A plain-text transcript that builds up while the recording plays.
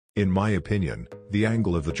In my opinion, the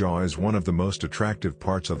angle of the jaw is one of the most attractive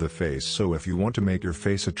parts of the face, so if you want to make your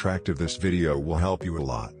face attractive, this video will help you a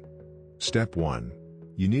lot. Step 1.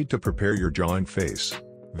 You need to prepare your jaw and face.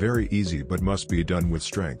 Very easy but must be done with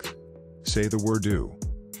strength. Say the word do.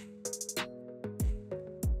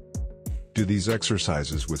 Do these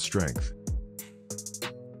exercises with strength.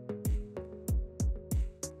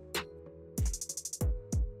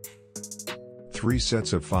 Three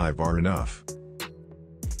sets of 5 are enough.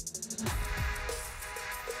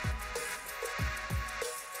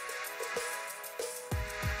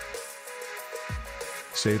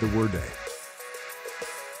 Say the word a.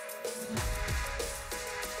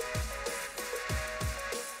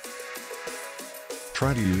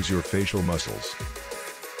 Try to use your facial muscles.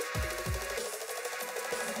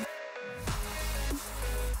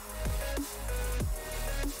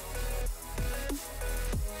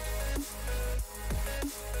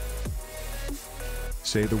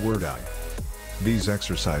 Say the word I. These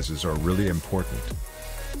exercises are really important.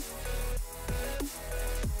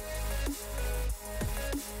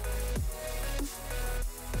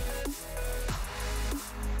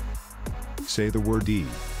 Say the word E.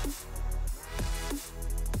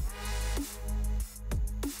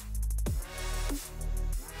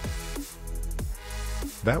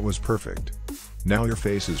 That was perfect. Now your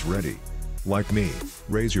face is ready. Like me,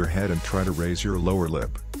 raise your head and try to raise your lower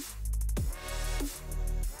lip.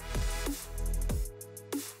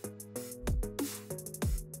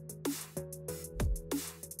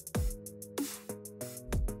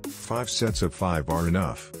 Five sets of 5 are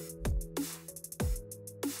enough.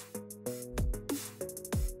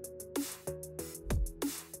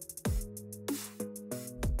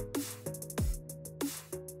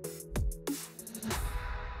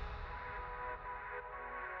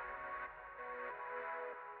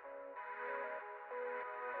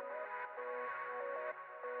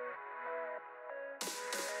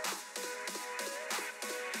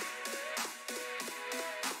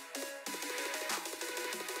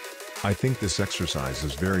 I think this exercise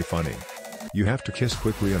is very funny. You have to kiss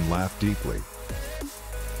quickly and laugh deeply.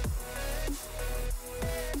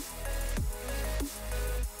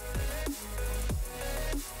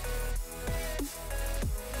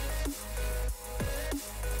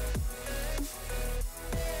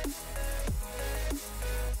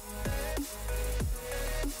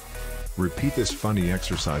 Repeat this funny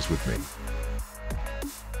exercise with me.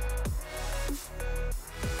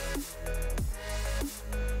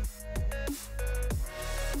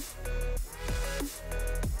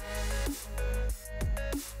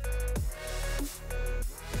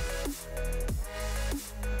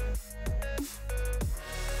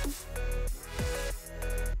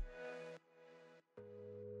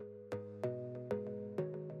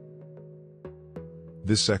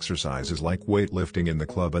 This exercise is like weightlifting in the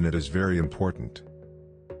club, and it is very important.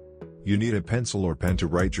 You need a pencil or pen to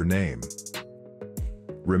write your name.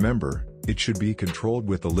 Remember, it should be controlled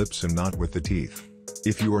with the lips and not with the teeth.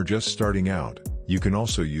 If you are just starting out, you can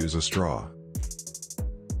also use a straw.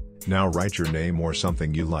 Now write your name or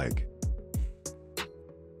something you like.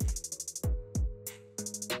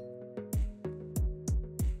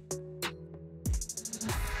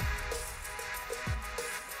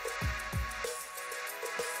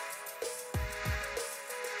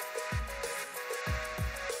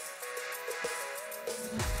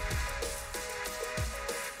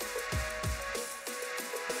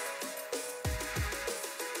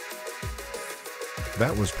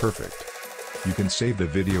 That was perfect. You can save the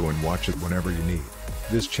video and watch it whenever you need.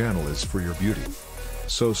 This channel is for your beauty.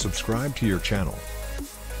 So subscribe to your channel.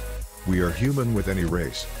 We are human with any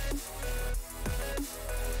race.